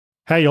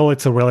Hey y'all,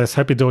 it's Aurelius.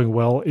 Hope you're doing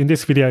well. In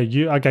this video,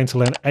 you are going to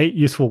learn 8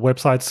 useful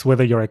websites,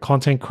 whether you're a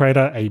content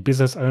creator, a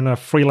business owner,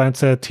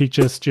 freelancer,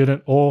 teacher,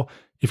 student, or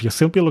if you're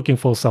simply looking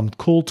for some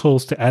cool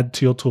tools to add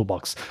to your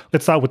toolbox.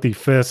 Let's start with the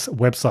first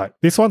website.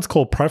 This one's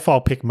called Profile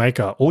Pic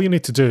Maker. All you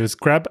need to do is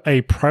grab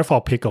a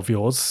profile pic of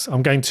yours.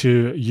 I'm going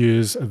to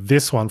use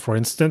this one, for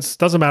instance.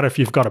 Doesn't matter if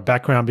you've got a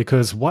background,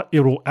 because what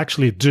it will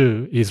actually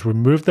do is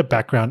remove the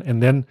background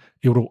and then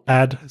it will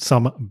add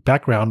some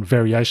background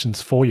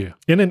variations for you.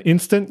 In an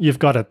instant, you've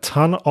got a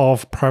ton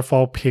of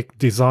profile pic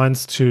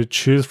designs to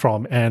choose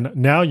from, and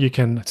now you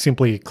can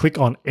simply click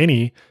on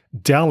any,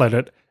 download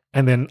it,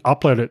 and then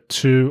upload it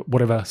to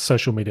whatever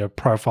social media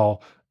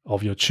profile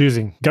of your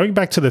choosing. Going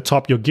back to the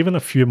top, you're given a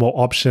few more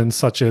options,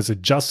 such as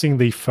adjusting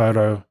the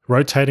photo,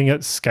 rotating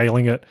it,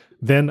 scaling it.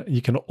 Then you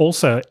can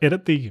also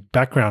edit the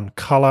background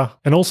color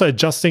and also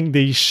adjusting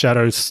the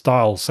shadow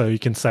style. So you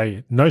can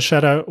say no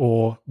shadow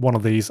or one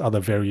of these other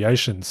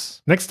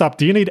variations. Next up,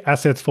 do you need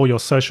assets for your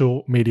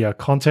social media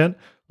content?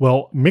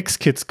 Well,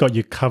 MixKit's got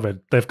you covered.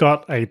 They've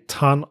got a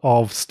ton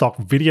of stock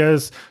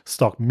videos,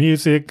 stock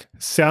music,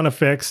 sound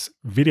effects,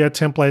 video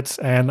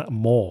templates, and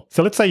more.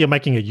 So let's say you're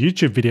making a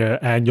YouTube video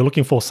and you're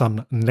looking for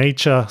some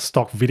nature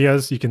stock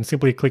videos. You can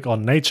simply click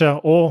on nature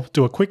or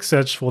do a quick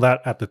search for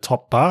that at the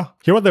top bar.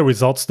 Here are the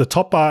results. The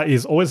top bar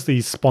is always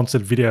the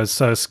sponsored videos.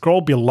 So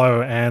scroll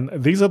below and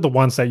these are the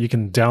ones that you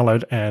can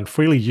download and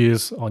freely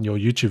use on your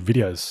YouTube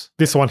videos.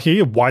 This one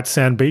here, white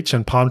sand beach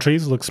and palm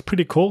trees, looks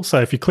pretty cool. So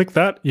if you click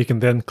that, you can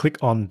then click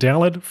on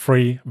download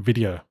free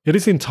video. It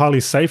is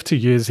entirely safe to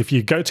use if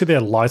you go to their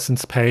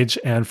license page.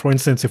 And for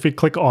instance, if we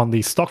click on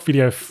the stock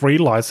video free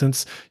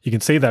license, you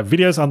can see that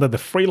videos under the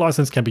free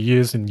license can be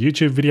used in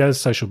YouTube videos,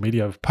 social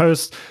media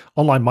posts,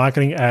 online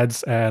marketing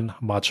ads, and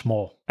much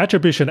more.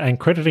 Attribution and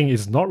crediting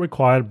is not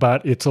required,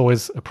 but it's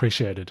always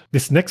appreciated.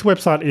 This next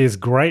website is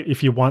great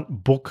if you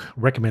want book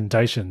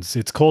recommendations.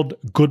 It's called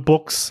Good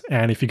Books,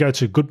 and if you go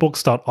to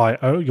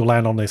goodbooks.io, you'll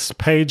land on this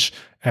page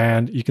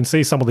and you can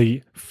see some of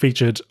the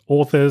featured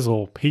authors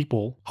or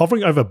people.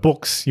 Hovering over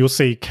books, you'll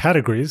see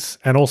categories,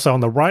 and also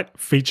on the right,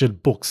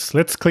 featured books.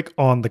 Let's click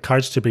on The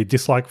Courage to be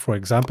Disliked, for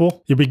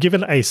example. You'll be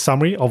given a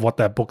summary of what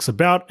that book's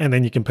about, and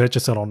then you can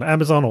purchase it on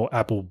Amazon or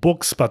Apple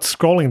Books, but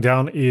scrolling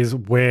down is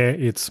where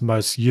it's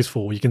most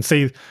useful. You can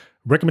see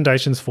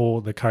recommendations for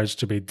The Courage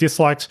to be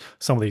Disliked,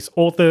 some of these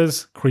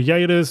authors,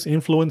 creators,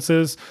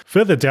 influencers.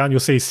 Further down, you'll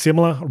see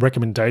similar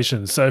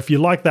recommendations. So if you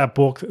like that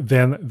book,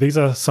 then these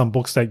are some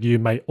books that you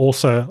may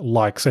also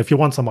like. So if you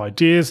want some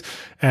ideas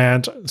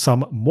and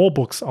some more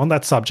books on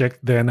that subject,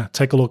 then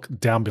take a look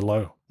down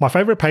below. My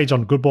favorite page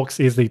on Good Books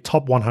is the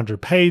top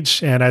 100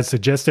 page. And as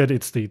suggested,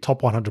 it's the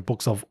top 100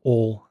 books of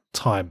all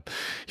time.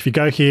 If you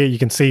go here, you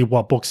can see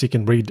what books you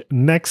can read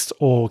next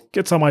or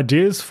get some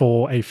ideas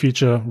for a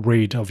future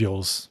read of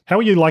yours. How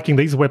are you liking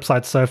these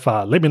websites so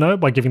far? Let me know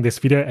by giving this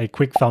video a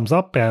quick thumbs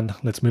up, and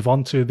let's move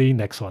on to the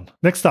next one.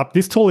 Next up,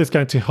 this tool is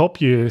going to help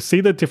you see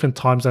the different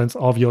time zones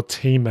of your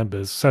team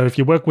members. So if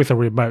you work with a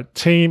remote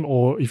team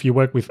or if you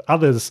work with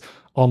others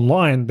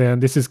online,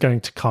 then this is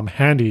going to come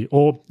handy,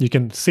 or you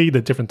can see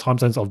the different time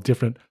zones of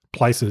different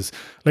places.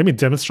 Let me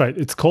demonstrate.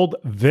 It's called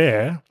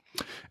There,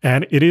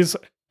 and it is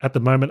at the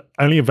moment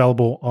only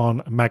available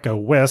on Mac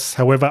OS.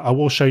 However, I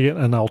will show you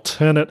an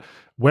alternate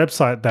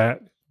website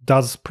that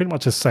does pretty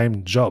much the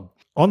same job.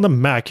 On the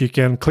Mac, you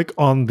can click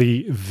on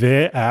the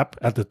There app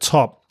at the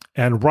top.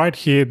 And right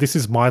here, this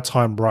is my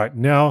time right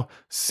now,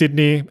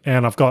 Sydney,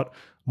 and I've got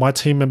my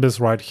team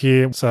members right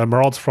here. So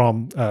Merald's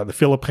from the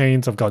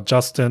Philippines. I've got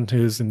Justin,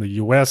 who's in the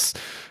US,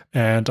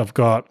 and I've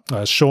got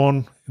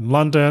Sean in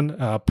London,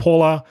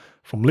 Paula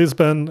from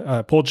Lisbon,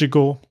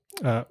 Portugal.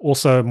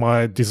 Also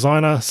my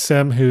designer,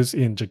 Sam, who's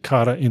in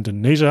Jakarta,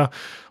 Indonesia.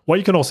 What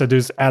you can also do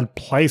is add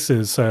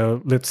places.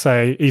 So let's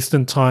say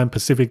Eastern time,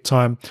 Pacific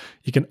time,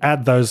 you can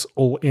add those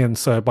all in.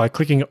 So by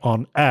clicking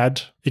on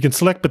add, you can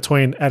select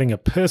between adding a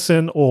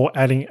person or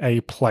adding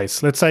a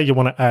place. Let's say you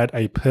want to add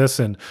a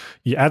person.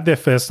 You add their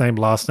first name,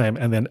 last name,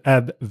 and then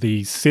add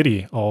the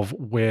city of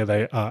where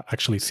they are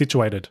actually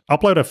situated.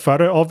 Upload a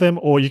photo of them,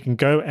 or you can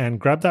go and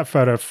grab that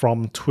photo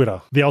from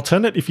Twitter. The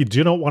alternate, if you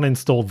do not want to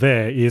install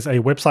There, is a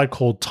website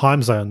called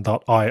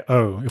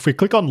timezone.io. If we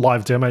click on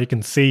live demo, you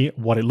can see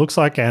what it looks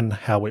like and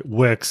how it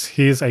works.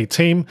 Here's a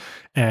team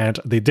and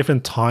the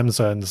different time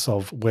zones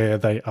of where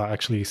they are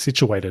actually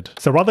situated.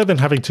 So rather than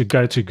having to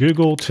go to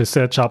Google to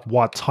search up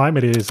what time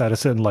it is at a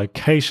certain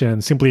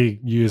location, simply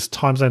use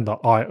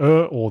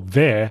timezone.io or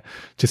There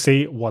to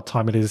see what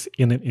time it is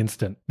in an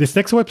instant. This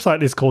next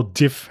website is called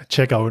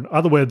DiffChecker, or in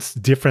other words,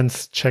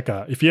 difference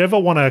checker. If you ever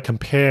want to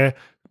compare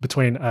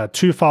between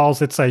two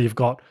files, let's say you've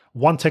got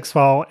one text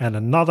file and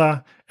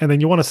another, and then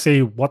you want to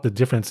see what the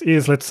difference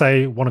is. Let's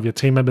say one of your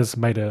team members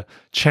made a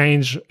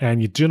change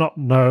and you do not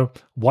know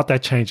what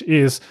that change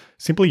is,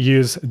 simply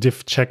use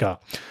DiffChecker.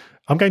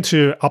 I'm going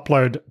to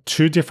upload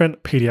 2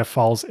 different PDF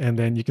files and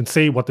then you can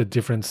see what the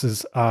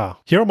differences are.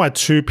 Here are my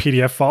 2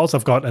 PDF files.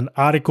 I've got an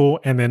article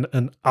and then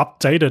an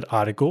updated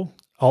article.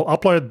 I'll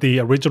upload the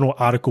original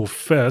article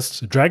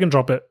first, drag and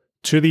drop it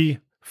to the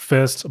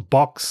first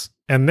box,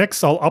 And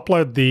next I'll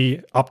upload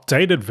the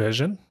updated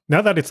version.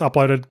 Now that it's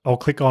uploaded, I'll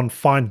click on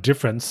Find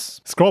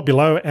Difference, scroll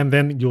below, and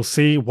then you'll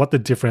see what the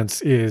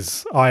difference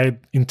is. I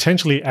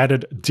intentionally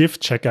added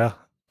DiffChecker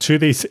to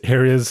these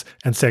areas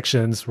and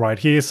sections right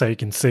here so you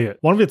can see it.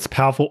 One of its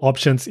powerful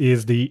options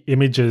is the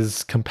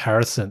images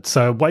comparison.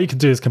 So what you can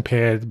do is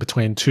compare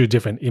between two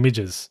different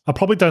images. I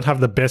probably don't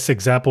have the best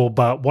example,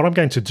 but what I'm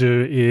going to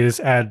do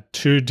is add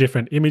two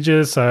different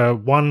images.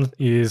 So one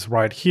is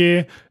right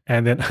here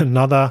and then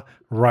another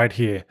right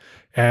here.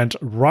 And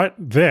right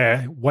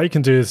there, what you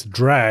can do is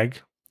drag,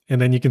 and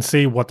then you can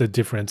see what the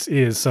difference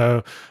is.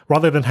 So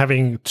rather than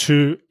having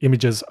two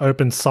images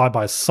open side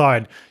by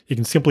side, you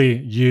can simply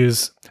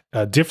use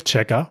a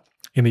DiffChecker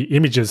in the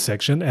images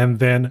section and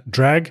then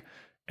drag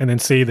and then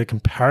see the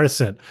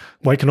comparison.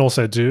 What you can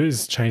also do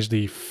is change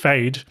the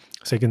fade,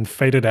 so you can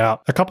fade it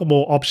out. A couple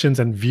more options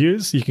and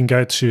views. You can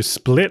go to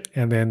split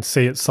and then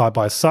see it side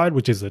by side,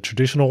 which is the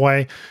traditional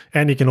way.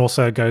 And you can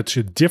also go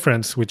to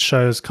difference, which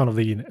shows kind of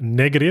the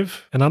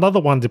negative. And another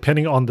one,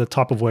 depending on the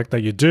type of work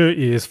that you do,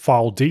 is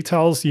file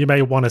details. You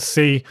may want to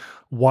see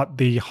what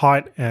the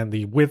height and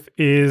the width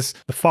is,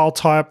 the file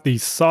type, the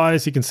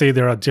size. You can see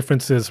there are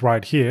differences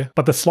right here,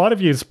 but the slider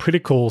view is pretty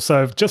cool.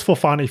 So just for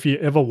fun, if you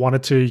ever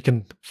wanted to, you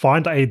can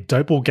find a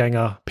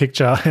doppelganger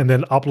picture and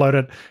then upload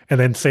it and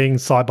then seeing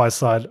side by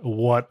side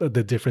what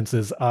the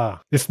differences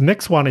are. This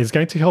next one is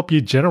going to help you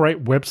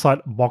generate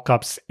website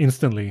mockups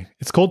instantly.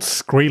 It's called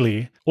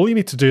Screely. All you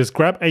need to do is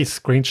grab a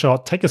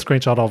screenshot, take a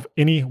screenshot of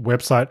any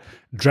website,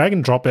 drag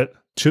and drop it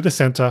to the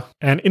center,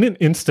 and in an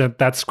instant,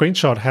 that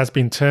screenshot has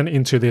been turned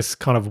into this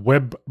kind of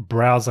web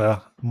browser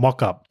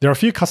mockup. There are a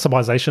few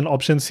customization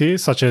options here,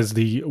 such as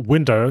the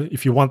window,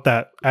 if you want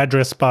that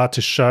address bar to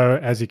show,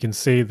 as you can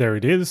see, there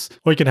it is.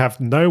 Or you can have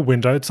no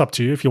window, it's up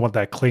to you if you want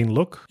that clean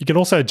look. You can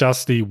also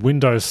adjust the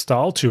window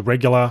style to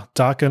regular,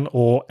 darken,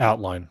 or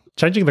outline.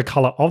 Changing the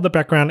color of the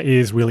background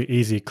is really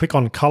easy. Click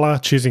on color,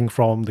 choosing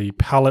from the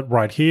palette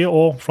right here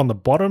or from the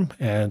bottom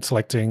and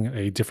selecting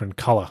a different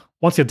color.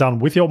 Once you're done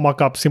with your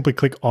mockup, simply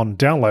click on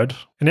download.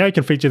 And now you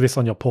can feature this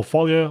on your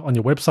portfolio, on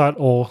your website,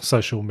 or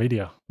social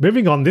media.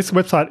 Moving on, this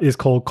website is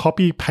called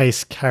Copy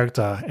Paste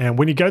Character. And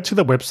when you go to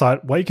the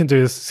website, what you can do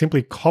is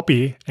simply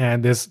copy,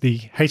 and there's the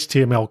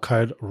HTML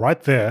code right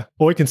there.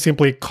 Or you can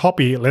simply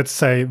copy, let's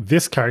say,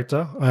 this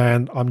character.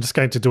 And I'm just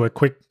going to do a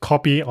quick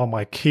copy on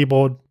my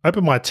keyboard,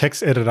 open my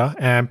text editor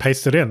and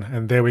paste it in.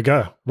 And there we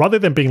go. Rather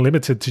than being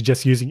limited to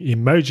just using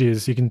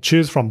emojis, you can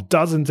choose from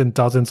dozens and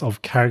dozens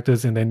of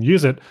characters and then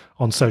use it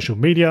on social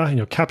media, in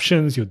your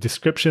captions, your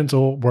descriptions,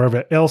 or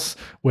wherever else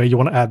where you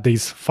want to add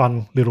these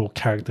fun little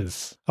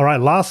characters. All right,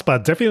 last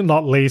but definitely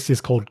not least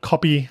is called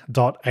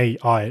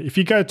Copy.AI. If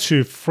you go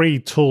to free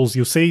tools,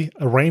 you'll see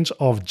a range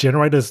of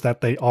generators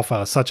that they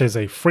offer, such as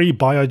a free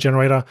bio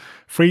generator,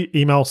 free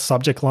email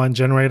subject line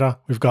generator.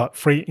 We've got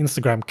free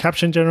Instagram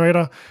caption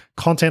generator,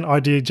 content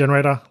idea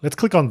generator. Let's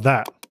click on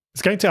that.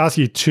 It's going to ask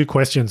you two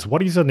questions.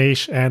 What is your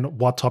niche and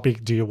what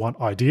topic do you want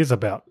ideas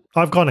about?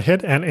 I've gone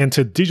ahead and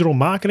entered digital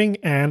marketing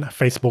and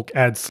Facebook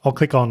ads. I'll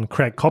click on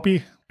create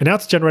copy. And now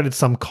it's generated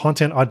some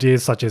content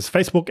ideas such as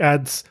Facebook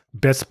ads,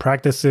 best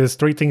practices,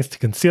 3 things to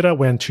consider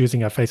when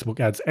choosing a Facebook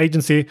ads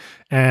agency,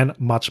 and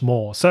much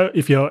more. So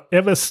if you're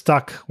ever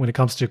stuck when it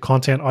comes to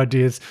content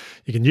ideas,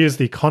 you can use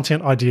the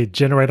content idea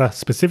generator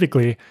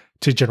specifically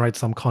to generate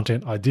some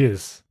content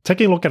ideas.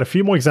 Taking a look at a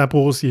few more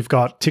examples, you've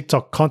got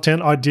TikTok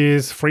content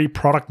ideas, free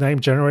product name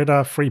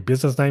generator, free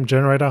business name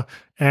generator,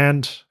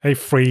 and a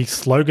free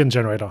slogan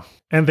generator.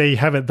 And there you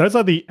have it. Those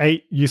are the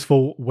 8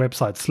 useful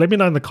websites. Let me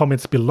know in the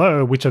comments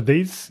below which of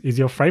these is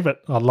your favorite.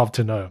 I'd love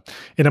to know.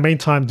 In the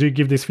meantime, do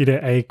give this video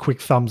a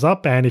quick thumbs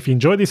up. And if you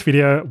enjoyed this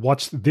video,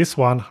 watch this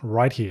one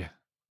right here.